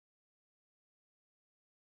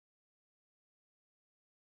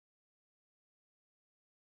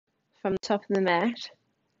from the top of the mat.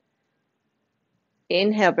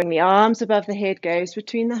 Inhale, bring the arms above the head, gaze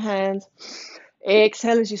between the hands.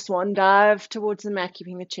 Exhale as you swan dive towards the mat,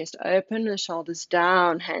 keeping the chest open, the shoulders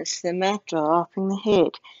down, hands to the mat, dropping the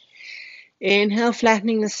head. Inhale,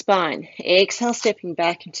 flattening the spine. Exhale, stepping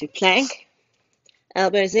back into plank.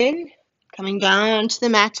 Elbows in, coming down to the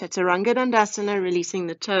mat, hereunder dandasana, releasing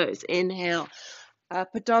the toes. Inhale,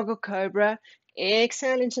 upward dog or cobra.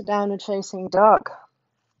 Exhale into downward facing dog.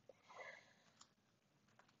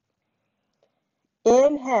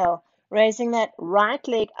 Inhale, raising that right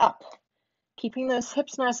leg up, keeping those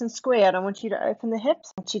hips nice and square. I don't want you to open the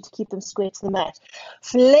hips. I want you to keep them square to the mat.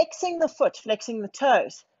 Flexing the foot, flexing the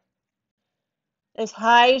toes as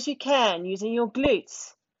high as you can, using your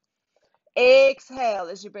glutes. Exhale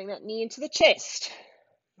as you bring that knee into the chest.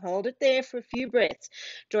 Hold it there for a few breaths,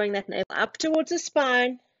 drawing that navel up towards the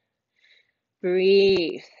spine.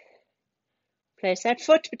 Breathe. Place that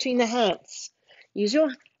foot between the hands. Use your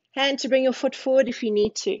hand to bring your foot forward if you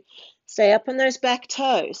need to. Stay up on those back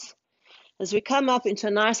toes. As we come up into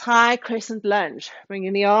a nice high crescent lunge,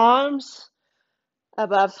 bringing the arms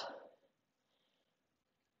above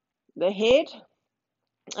the head,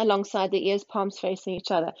 alongside the ears, palms facing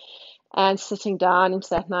each other, and sitting down into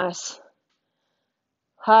that nice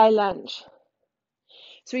high lunge.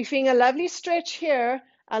 So we're feeling a lovely stretch here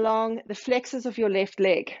along the flexors of your left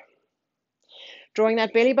leg. Drawing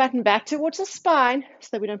that belly button back towards the spine so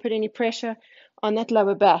that we don't put any pressure on that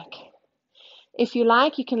lower back. If you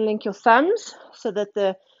like, you can link your thumbs so that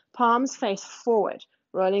the palms face forward,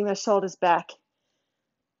 rolling those shoulders back.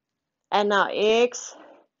 And now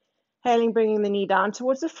exhaling, bringing the knee down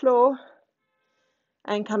towards the floor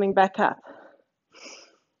and coming back up.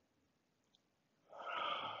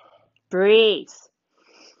 Breathe.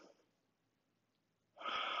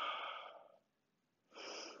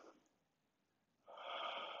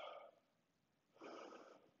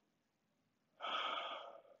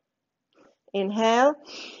 Inhale,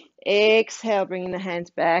 exhale, bringing the hands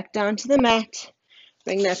back down to the mat.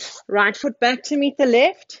 Bring that right foot back to meet the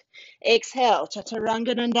left. Exhale,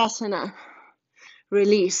 chaturanga dandasana.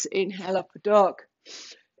 Release, inhale, upward dog.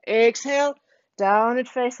 Exhale, downward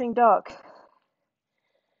facing dog.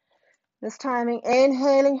 This timing,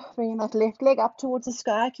 inhaling, bringing that left leg up towards the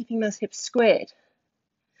sky, keeping those hips squared.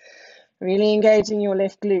 Really engaging your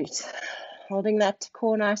left glute, holding that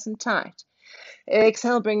core nice and tight.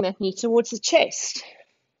 Exhale, bring that knee towards the chest,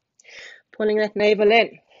 pulling that navel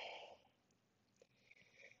in.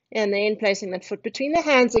 And then placing that foot between the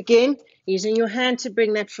hands again, using your hand to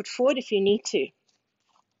bring that foot forward if you need to.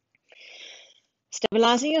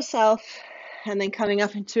 Stabilizing yourself, and then coming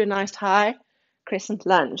up into a nice high crescent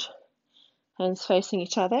lunge. Hands facing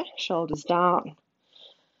each other, shoulders down.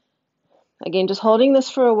 Again, just holding this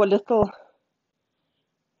for a little.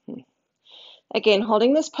 Again,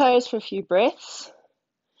 holding this pose for a few breaths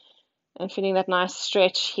and feeling that nice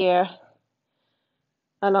stretch here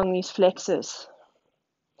along these flexors.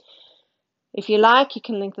 If you like, you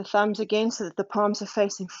can link the thumbs again so that the palms are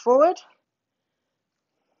facing forward.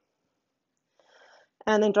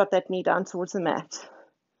 And then drop that knee down towards the mat.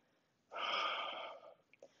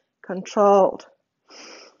 Controlled.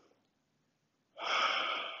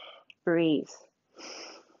 Breathe.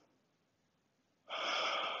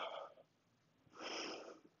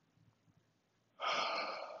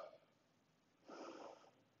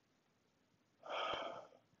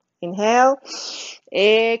 Inhale,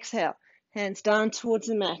 exhale, hands down towards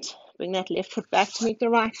the mat. Bring that left foot back to meet the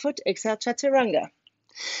right foot. Exhale, chaturanga.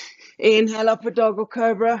 Inhale, upward dog or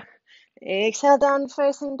cobra. Exhale, down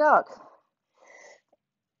facing dog.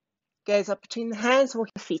 Gaze up between the hands, walk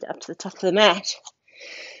your feet up to the top of the mat.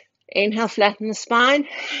 Inhale, flatten the spine.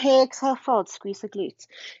 Exhale, fold, squeeze the glutes.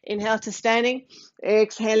 Inhale to standing.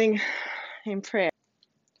 Exhaling in prayer.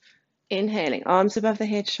 Inhaling, arms above the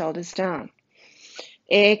head, shoulders down.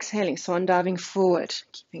 Exhaling, swan diving forward,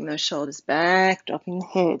 keeping those shoulders back, dropping the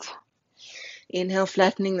head. Inhale,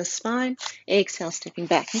 flattening the spine. Exhale, stepping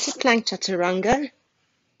back into plank chaturanga.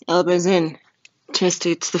 Elbows in, chest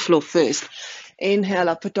to the floor first. Inhale,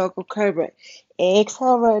 upward dog or cobra.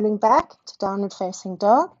 Exhale, rolling back to downward facing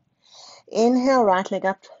dog. Inhale, right leg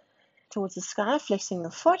up towards the sky, flexing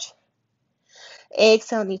the foot.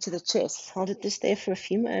 Exhale, knee to the chest. Hold it just there for a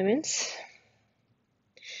few moments.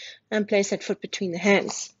 And place that foot between the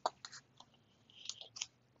hands.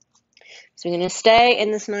 So we're going to stay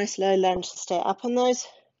in this nice low lunge. Stay up on those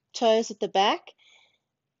toes at the back.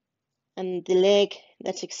 And the leg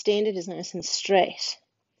that's extended is nice and straight.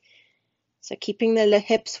 So keeping the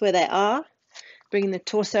hips where they are. Bringing the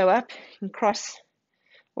torso up. And cross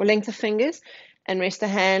or length the fingers. And rest the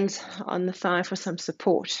hands on the thigh for some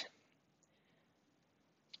support.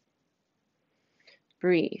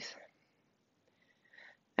 Breathe.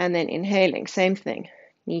 And then inhaling, same thing.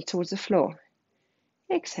 Knee towards the floor.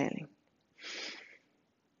 Exhaling.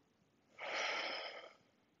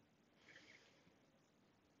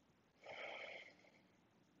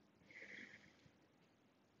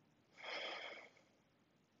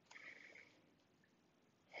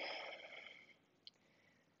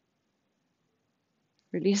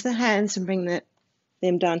 Release the hands and bring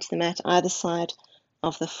them down to the mat either side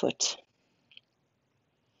of the foot.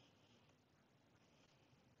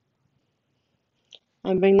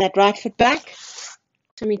 And bring that right foot back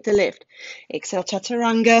to meet the left. Exhale,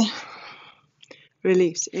 chaturanga.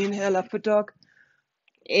 Release. Inhale, upward dog.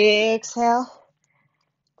 Exhale,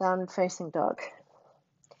 downward facing dog.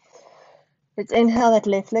 Let's inhale that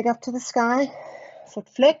left leg up to the sky. Foot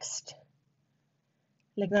flexed.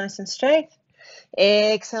 Leg nice and straight.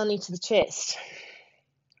 Exhale, knee to the chest.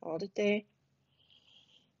 Hold it there.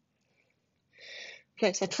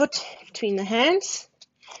 Place that foot between the hands.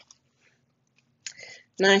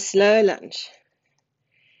 Nice low lunge.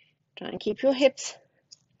 Try and keep your hips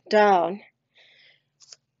down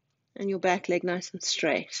and your back leg nice and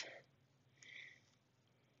straight.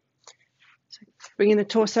 So bringing the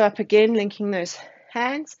torso up again, linking those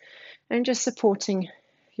hands and just supporting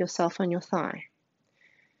yourself on your thigh.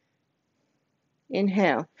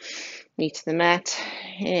 Inhale, knee to the mat.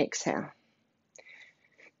 Exhale.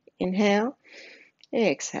 Inhale,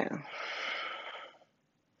 exhale.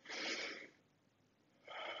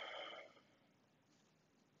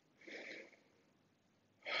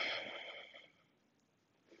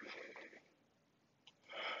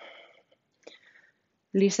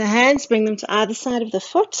 Release the hands, bring them to either side of the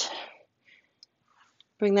foot.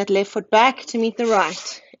 Bring that left foot back to meet the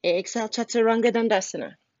right. Exhale, chaturanga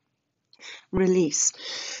dandasana. Release.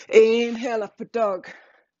 Inhale, upward dog.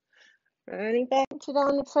 Rolling back to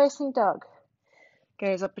downward facing dog.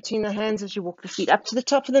 Gaze up between the hands as you walk the feet up to the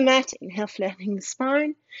top of the mat. Inhale, flattening the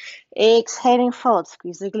spine. Exhaling, fold.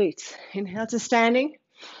 Squeeze the glutes. Inhale to standing.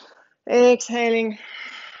 Exhaling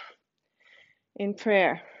in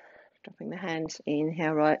prayer. Dropping the hands.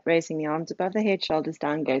 Inhale, raising the arms above the head, shoulders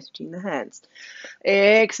down, gaze between the hands.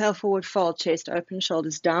 Exhale, forward fold, chest open,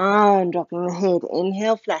 shoulders down, dropping the head.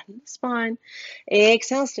 Inhale, flatten the spine.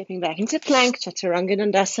 Exhale, stepping back into plank, chaturanga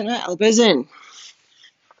dandasana, elbows in.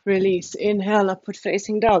 Release. Inhale, upward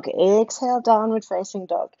facing dog. Exhale, downward facing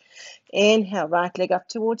dog. Inhale, right leg up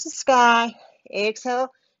towards the sky.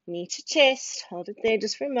 Exhale, knee to chest. Hold it there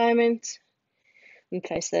just for a moment. And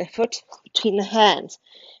place the foot between the hands.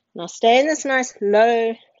 Now stay in this nice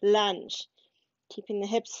low lunge, keeping the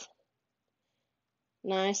hips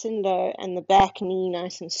nice and low and the back knee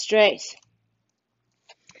nice and straight.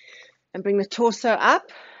 And bring the torso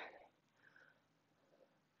up.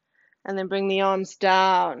 And then bring the arms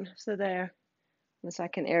down so they're almost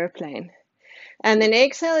like an airplane. And then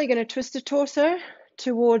exhale, you're going to twist the torso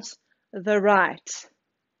towards the right.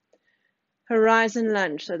 Horizon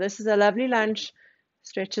lunge. So this is a lovely lunge.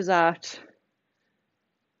 Stretches out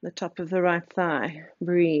the top of the right thigh.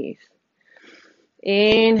 Breathe.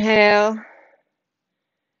 Inhale.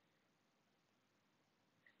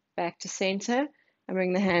 Back to center and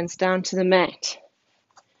bring the hands down to the mat.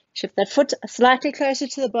 Shift that foot slightly closer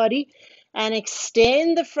to the body and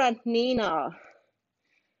extend the front knee now.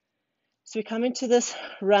 So we come into this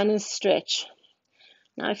runner's stretch.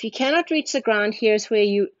 Now, if you cannot reach the ground, here's where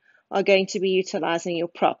you are going to be utilizing your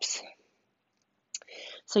props.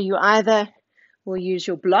 So you either will use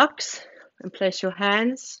your blocks and place your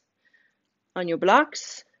hands on your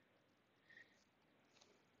blocks,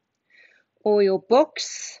 or your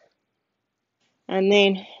books, and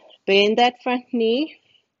then bend that front knee,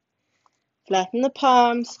 flatten the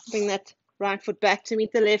palms, bring that right foot back to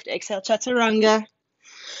meet the left. Exhale, chaturanga.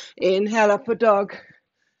 Inhale, upward dog.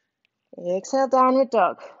 Exhale, downward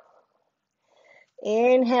dog.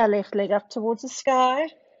 Inhale, left leg up towards the sky.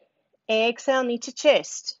 Exhale, knee to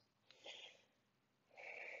chest.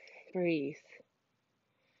 Breathe.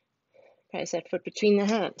 Place that foot between the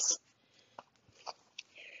hands.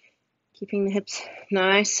 Keeping the hips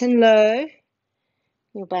nice and low.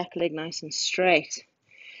 Your back leg nice and straight.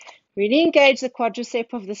 Really engage the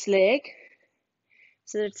quadricep of this leg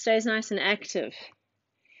so that it stays nice and active,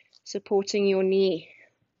 supporting your knee.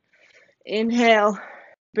 Inhale,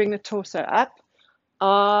 bring the torso up,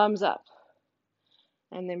 arms up,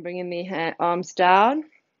 and then bringing the arms down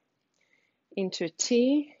into a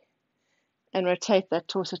T and rotate that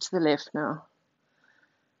torso to the left now.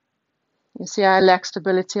 You see I lack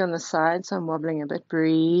stability on the side, so I'm wobbling a bit.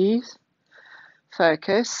 Breathe,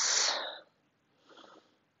 focus.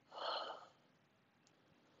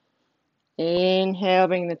 Inhale,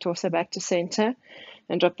 bring the torso back to center.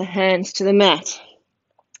 and drop the hands to the mat.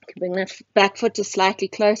 Bring that back foot just slightly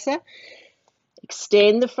closer.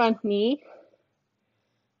 Extend the front knee.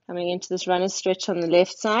 Coming into this runner stretch on the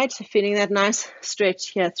left side. So feeling that nice stretch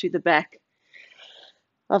here through the back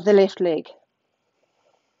of the left leg.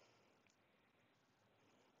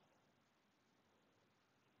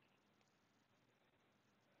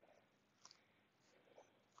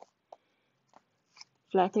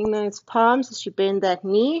 Flattening those palms as you bend that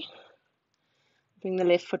knee. Bring the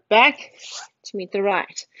left foot back to meet the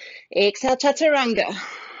right. Exhale, chaturanga.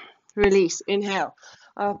 Release. Inhale.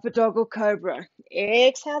 Upward dog or cobra.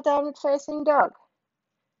 Exhale, downward facing dog.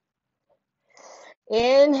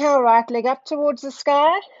 Inhale, right leg up towards the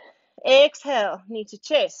sky. Exhale, knee to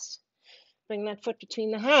chest. Bring that foot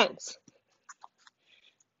between the hands.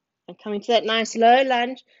 And coming to that nice low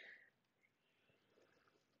lunge.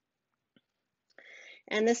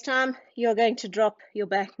 And this time, you're going to drop your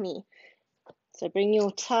back knee. So bring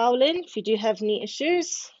your towel in if you do have knee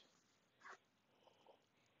issues.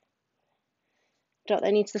 Drop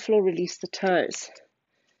that knee to the floor, release the toes.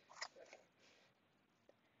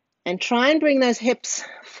 And try and bring those hips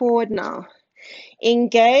forward now.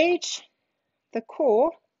 Engage the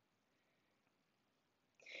core.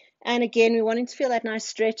 And again, we're wanting to feel that nice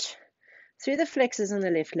stretch through the flexors on the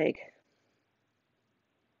left leg.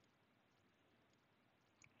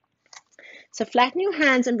 So flatten your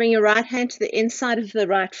hands and bring your right hand to the inside of the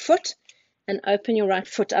right foot and open your right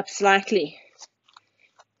foot up slightly.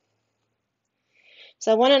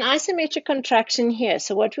 So I want an isometric contraction here.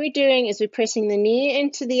 So what we're doing is we're pressing the knee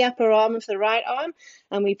into the upper arm of the right arm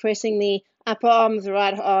and we're pressing the upper arm of the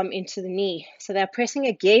right arm into the knee. So they're pressing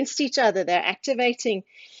against each other. They're activating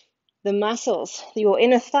the muscles. Your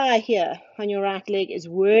inner thigh here on your right leg is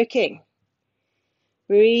working.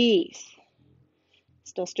 Breathe.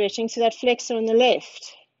 Still stretching to that flexor on the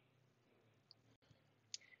left.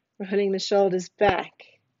 Rolling the shoulders back.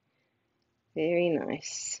 Very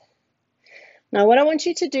nice. Now what I want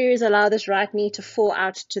you to do is allow this right knee to fall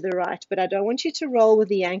out to the right, but I don't want you to roll with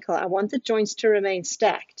the ankle. I want the joints to remain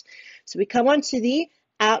stacked. So we come onto the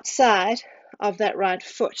outside of that right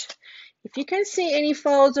foot. If you can see any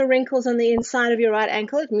folds or wrinkles on the inside of your right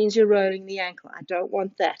ankle, it means you're rolling the ankle. I don't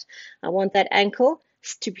want that. I want that ankle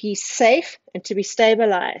to be safe and to be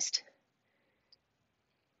stabilized.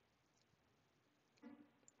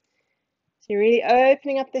 So you're really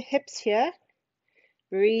opening up the hips here.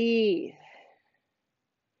 Breathe.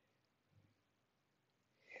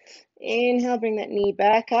 Inhale, bring that knee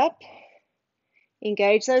back up.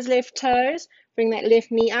 Engage those left toes. Bring that left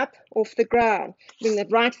knee up off the ground. Bring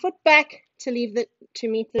that right foot back to meet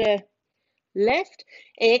the left.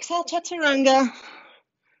 Exhale, chaturanga.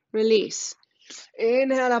 Release.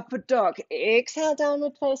 Inhale, upward dog. Exhale,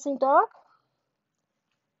 downward facing dog.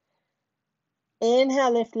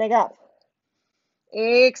 Inhale, left leg up.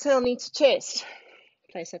 Exhale, knee to chest.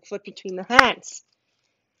 Place that foot between the hands.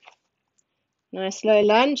 Nice low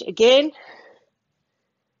lunge again.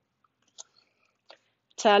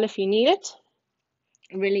 Towel if you need it.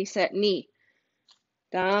 Release that knee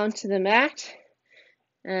down to the mat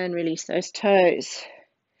and release those toes.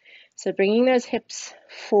 So bringing those hips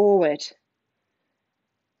forward.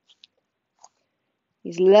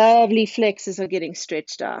 These lovely flexors are getting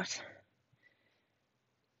stretched out.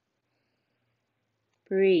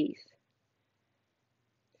 Breathe.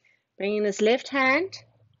 Bringing this left hand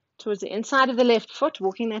towards the inside of the left foot,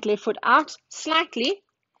 walking that left foot out slightly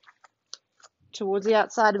towards the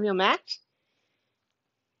outside of your mat.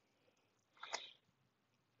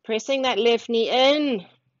 Pressing that left knee in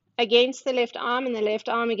against the left arm and the left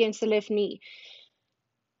arm against the left knee.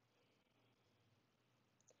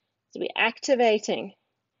 So we're activating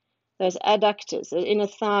those adductors, the inner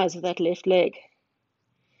thighs of that left leg.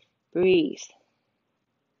 Breathe.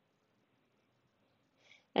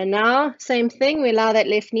 And now, same thing, we allow that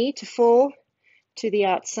left knee to fall to the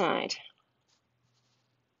outside.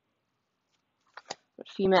 Got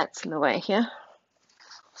a few mats in the way here.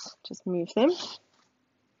 Just move them.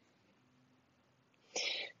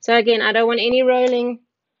 So again, I don't want any rolling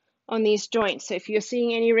on these joints. So if you're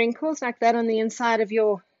seeing any wrinkles like that on the inside of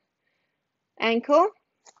your ankle,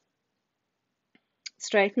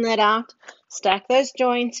 straighten that out. Stack those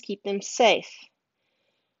joints, keep them safe.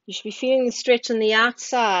 You should be feeling the stretch on the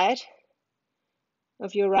outside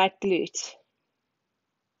of your right glute.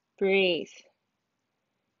 Breathe.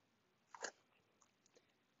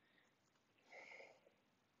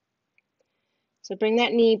 So bring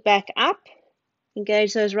that knee back up.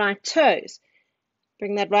 Engage those right toes.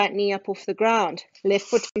 Bring that right knee up off the ground. Left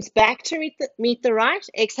foot comes back to meet the right.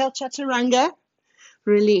 Exhale, chaturanga.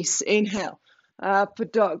 Release. Inhale.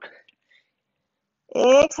 Upward dog.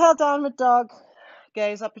 Exhale, downward dog.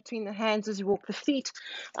 Gaze up between the hands as you walk the feet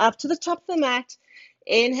up to the top of the mat.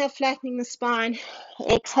 Inhale, flattening the spine.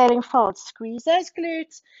 Exhaling, fold. Squeeze those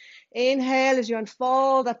glutes. Inhale as you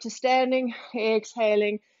unfold up to standing.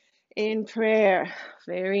 Exhaling in prayer.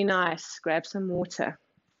 Very nice. Grab some water.